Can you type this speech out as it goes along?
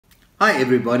Hi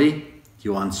everybody,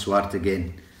 Johan Swart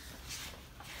again,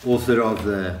 author of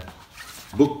the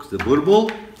book The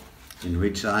Boerboel, in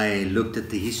which I looked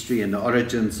at the history and the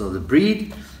origins of the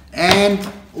breed, and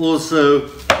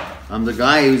also I'm the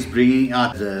guy who's bringing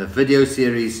out the video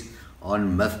series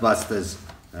on Mythbusters,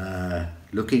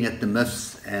 looking at the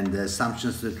myths and the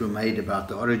assumptions that were made about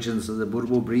the origins of the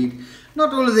Boerboel breed.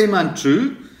 Not all of them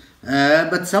untrue,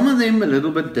 but some of them a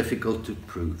little bit difficult to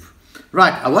prove.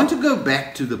 Right, I want to go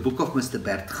back to the book of Mr.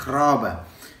 Bert Grabe,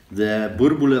 the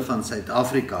Boerboele van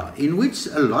Suid-Afrika, in which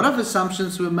a lot of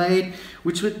assumptions were made,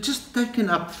 which were just taken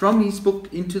up from his book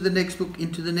into the next book,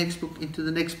 into the next book, into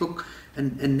the next book,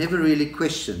 and never really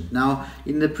questioned. Now,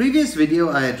 in the previous video,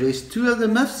 I addressed two of the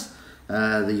myths,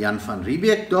 the Jan van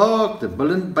Riebeeck dog, the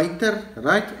Bullenbiter,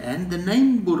 right, and the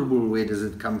name Boerboel, where does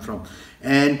it come from?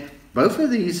 And both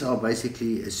of these are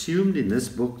basically assumed in this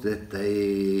book that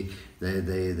they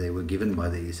were given by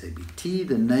the SABT,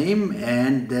 the name,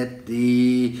 and that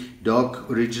the dog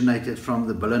originated from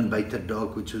the Bullenbiter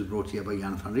dog, which was brought here by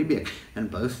Jan van Riebeeck. And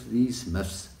both these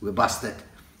myths were busted.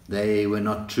 They were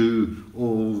not true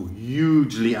or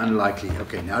hugely unlikely.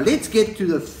 Okay, now let's get to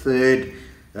the third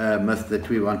myth that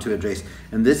we want to address,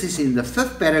 and this is in the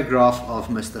 5th paragraph of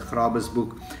Mr. Grabe's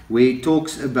book, where he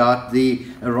talks about the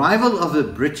arrival of the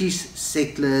British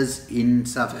settlers in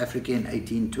South Africa in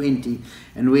 1820,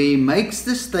 and where he makes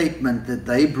the statement that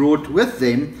they brought with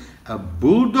them a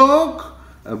bulldog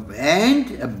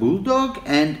and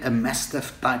a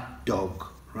mastiff type dog,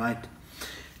 right?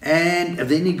 And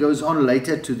then he goes on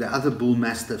later to the other bull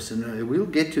mastiffs, and we'll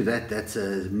get to that. That's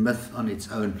a myth on its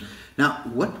own. Now,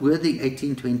 what were the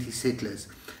 1820 settlers?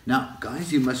 Now,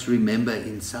 guys, you must remember,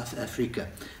 in South Africa,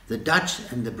 the Dutch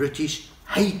and the British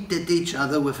hated each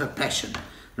other with a passion,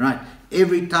 right?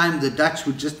 Every time the Dutch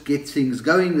would just get things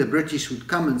going, the British would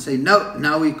come and say, no,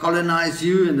 now we colonize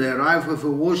you, and they arrive with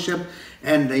a warship,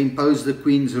 and they impose the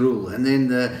Queen's rule. And then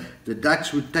the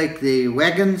Dutch would take their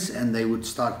wagons and they would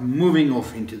start moving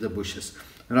off into the bushes,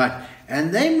 right?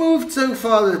 And they moved so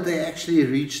far that they actually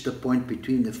reached the point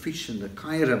between the Fish and the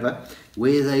Kai River,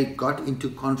 where they got into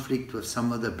conflict with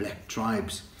some of the black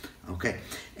tribes, okay?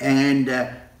 And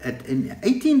in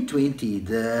 1820,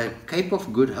 the Cape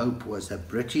of Good Hope was a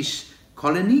British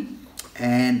colony,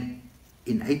 and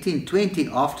in 1820,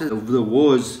 after the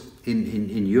wars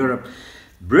in Europe,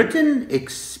 Britain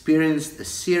experienced a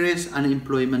serious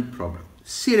unemployment problem.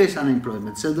 Serious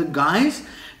unemployment. So the guys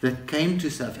that came to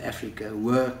South Africa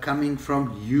were coming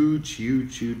from huge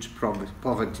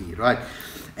poverty, right?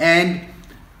 And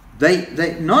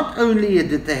they not only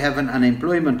did they have an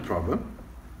unemployment problem,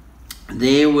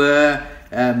 there were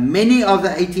many of the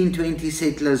 1820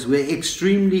 settlers were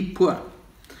extremely poor,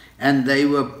 and they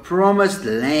were promised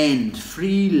land,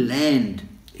 free land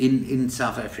in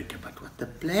South Africa. But what the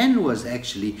plan was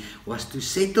actually was to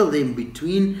settle them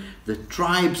between the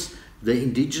tribes, the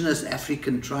indigenous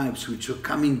African tribes, which were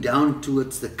coming down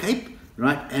towards the Cape,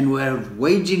 right, and were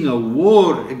waging a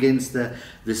war against the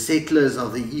settlers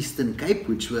of the Eastern Cape,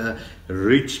 which were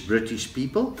rich British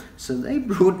people. So they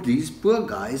brought these poor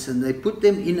guys and they put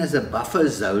them in as a buffer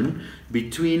zone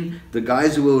between the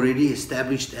guys who were already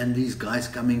established and these guys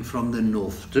coming from the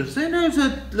north. So there's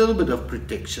a little bit of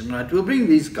protection, right? We'll bring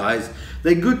these guys,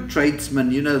 they're good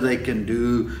tradesmen, you know, they can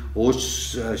do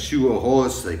shoe a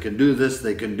horse, they can do this,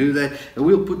 they can do that, and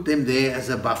we'll put them there as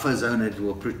a buffer zone. It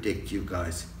will protect you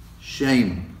guys.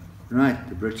 Shame, right?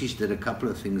 The British did a couple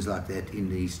of things like that in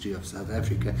the history of South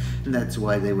Africa, and that's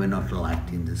why they were not liked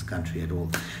in this country at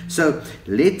all. So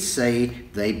let's say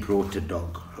they brought a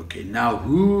dog. Okay, now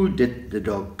who did the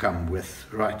dog come with?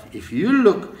 Right, if you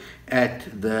look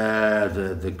at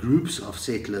the groups of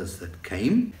settlers that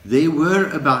came, there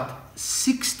were about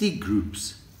 60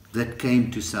 groups that came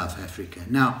to South Africa.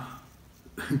 Now,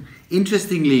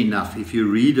 interestingly enough, if you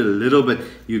read a little bit,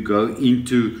 you go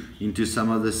into some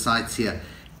of the sites here,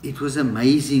 it was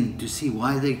amazing to see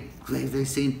why they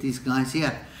sent these guys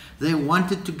here. They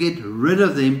wanted to get rid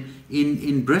of them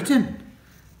in Britain.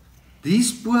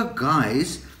 These poor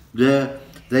guys, the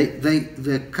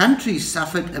country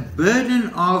suffered a burden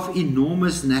of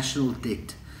enormous national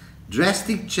debt,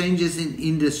 drastic changes in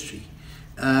industry,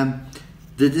 the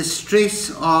distress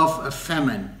of a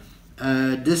famine,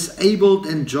 disabled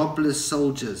and jobless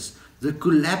soldiers, the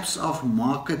collapse of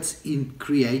markets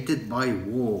created by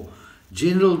war,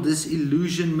 general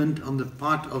disillusionment on the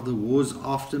part of the war's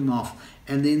aftermath,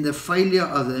 and then the failure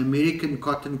of the American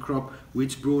cotton crop,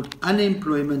 which brought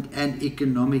unemployment and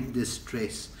economic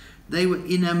distress. They were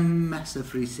in a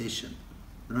massive recession,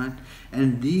 right?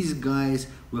 And these guys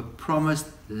were promised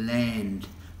land.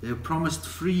 They were promised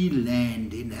free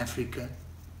land in Africa,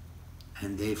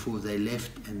 and therefore they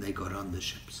left and they got on the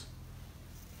ships.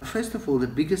 First of all, the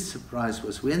biggest surprise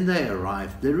was when they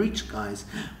arrived, the rich guys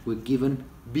were given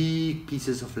big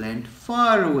pieces of land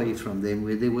far away from them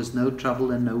where there was no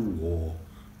trouble and no war,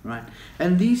 right?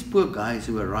 And these poor guys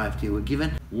who arrived here were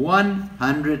given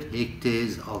 100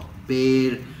 hectares of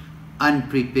bare,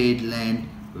 unprepared land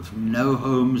with no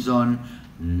homes on,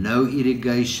 no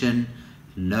irrigation,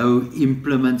 no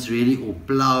implements really, or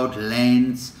plowed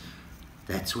lands.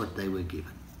 That's what they were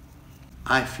given.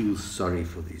 I feel sorry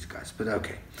for these guys, but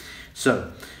okay.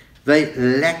 So, they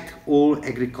lacked all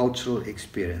agricultural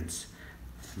experience.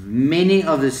 Many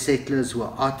of the settlers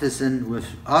were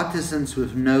artisans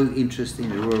with no interest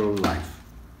in rural life.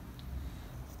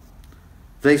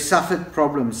 They suffered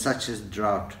problems such as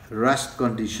drought, rust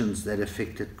conditions that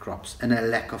affected crops, and a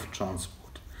lack of transport.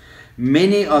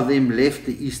 Many of them left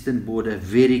the eastern border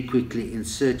very quickly in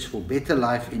search for better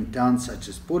life in towns such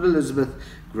as Port Elizabeth,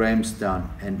 Grahamstown,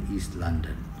 and East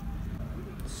London.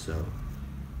 So,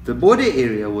 the border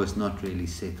area was not really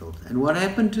settled. And what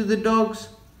happened to the dogs?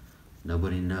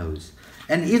 Nobody knows.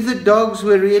 And if the dogs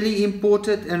were really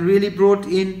imported and really brought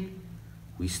in,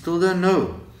 we still don't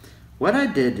know. What I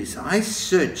did is I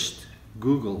searched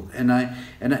Google and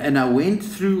I went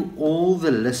through all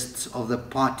the lists of the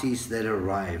parties that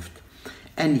arrived.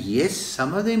 And yes,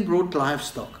 some of them brought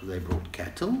livestock. They brought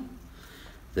cattle,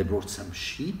 they brought some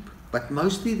sheep, but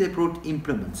mostly they brought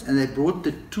implements and they brought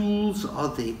the tools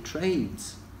of their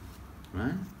trades,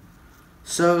 right?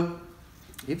 So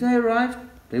if they arrived,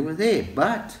 they were there.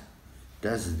 But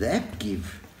does that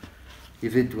give,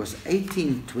 if it was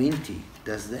 1820,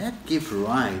 does that give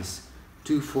rise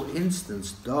to, for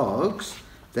instance, dogs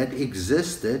that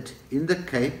existed in the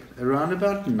Cape around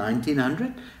about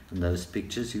 1900? And those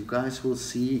pictures you guys will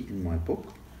see in my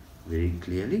book very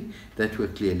clearly, that were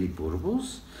clearly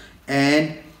Boerboels.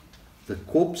 And the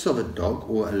corpse of a dog,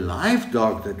 or a live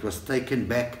dog that was taken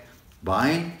back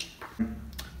by,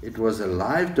 it was a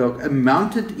live dog, a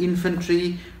mounted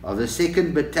infantry of the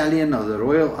 2nd Battalion of the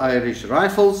Royal Irish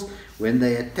Rifles, when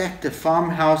they attacked a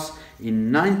farmhouse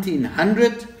in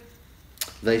 1900.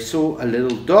 They saw a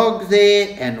little dog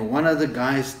there, and one of the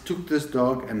guys took this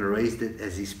dog and raised it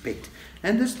as his pet.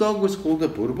 And this dog was called a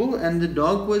Boerboel, and the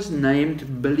dog was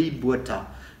named Billy Botha,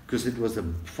 because it was a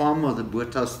farm of the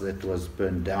Bothas that was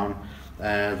burned down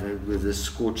with the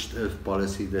scorched earth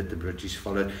policy that the British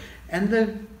followed. And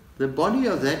the body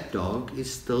of that dog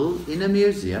is still in a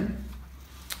museum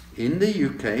in the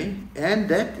UK, and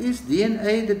that is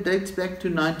DNA that dates back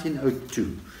to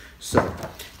 1902. So,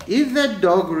 if that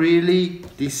dog really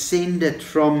descended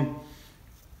from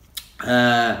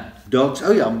dogs,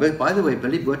 oh yeah, by the way,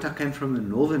 Billy Botha came from the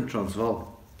northern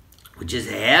Transvaal, which is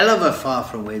a hell of a far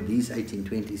from where these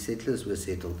 1820 settlers were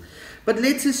settled. But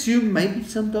let's assume maybe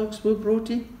some dogs were brought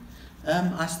in.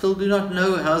 I still do not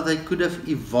know how they could have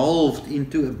evolved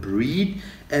into a breed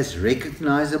as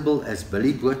recognizable as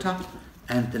Billy Botha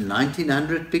and the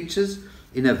 1900 pictures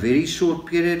in a very short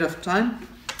period of time,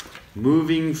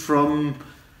 moving from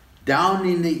down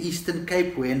in the Eastern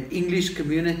Cape, where an English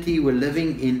community were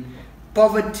living in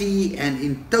poverty and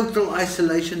in total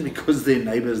isolation because their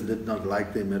neighbors did not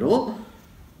like them at all,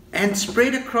 and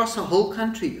spread across a whole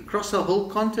country, across a whole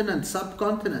continent,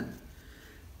 subcontinent,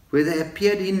 where they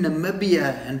appeared in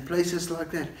Namibia and places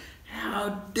like that.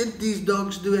 How did these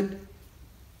dogs do it?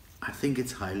 I think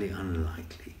it's highly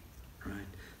unlikely, right?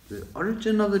 The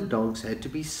origin of the dogs had to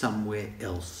be somewhere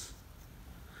else.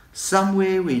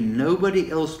 Somewhere where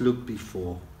nobody else looked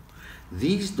before.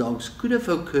 These dogs could have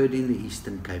occurred in the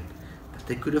Eastern Cape, but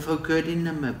they could have occurred in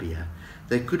Namibia.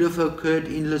 They could have occurred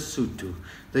in Lesotho.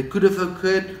 They could have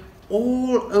occurred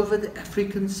all over the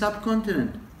African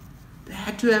subcontinent. They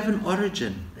had to have an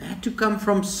origin. They had to come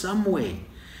from somewhere.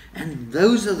 And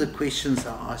those are the questions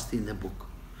I asked in the book.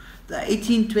 The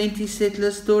 1820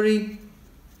 settler story,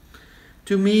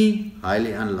 to me,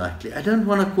 highly unlikely. I don't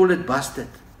want to call it busted.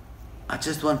 I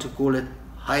just want to call it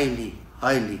highly,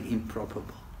 highly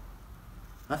improbable.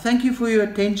 I thank you for your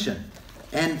attention.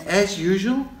 And as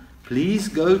usual, please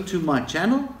go to my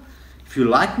channel. If you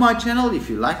like my channel, if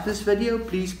you like this video,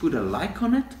 please put a like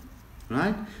on it,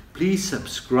 right? Please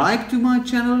subscribe to my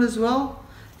channel as well.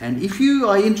 And if you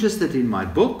are interested in my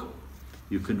book,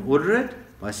 you can order it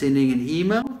by sending an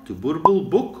email to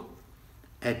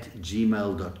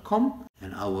boerboelboek@gmail.com,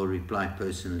 and I will reply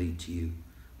personally to you.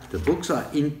 The books are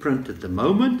in print at the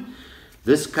moment.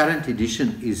 This current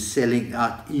edition is selling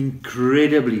out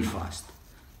incredibly fast.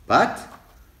 But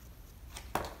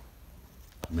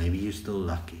maybe you're still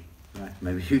lucky, right?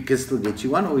 Maybe you can still get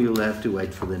you one, or you'll have to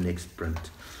wait for the next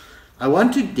print. I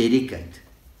want to dedicate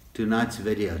tonight's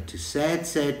video to sad,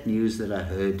 sad news that I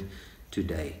heard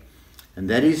today. And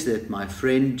that is that my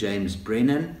friend James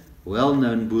Brennan,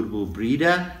 well-known Boerboel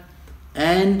breeder,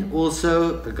 and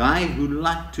also a guy who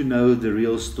liked to know the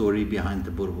real story behind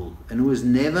the Boerboel and was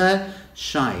never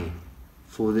shy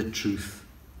for the truth,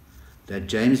 that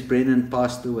James Brennan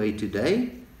passed away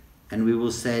today, and we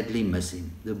will sadly miss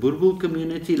him. The Boerboel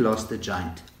community lost a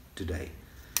giant today.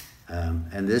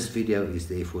 And this video is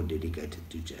therefore dedicated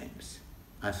to James.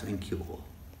 I thank you all.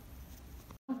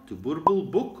 To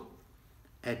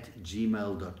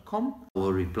boerboelbook@gmail.com. I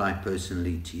will reply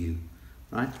personally to you.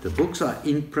 Right? The books are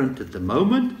in print at the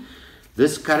moment.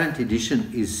 This current edition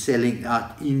is selling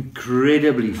out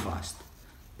incredibly fast.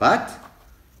 But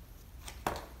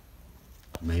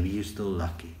maybe you're still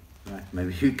lucky. Right?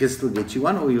 Maybe you can still get you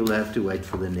one, or you'll have to wait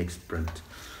for the next print.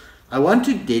 I want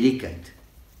to dedicate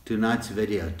tonight's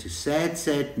video to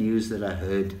sad news that I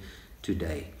heard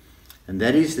today. And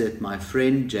that is that my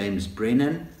friend James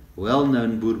Brennan,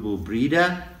 well-known Boerboel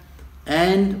breeder,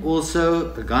 and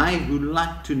also a guy who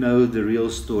liked to know the real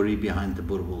story behind the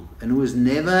Boerboel and was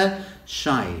never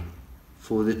shy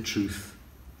for the truth,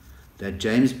 that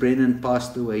James Brennan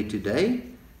passed away today,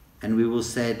 and we will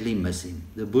sadly miss him.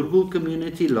 The Boerboel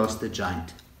community lost a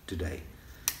giant today.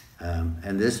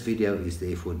 And this video is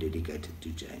therefore dedicated to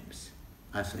James.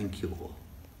 I thank you all.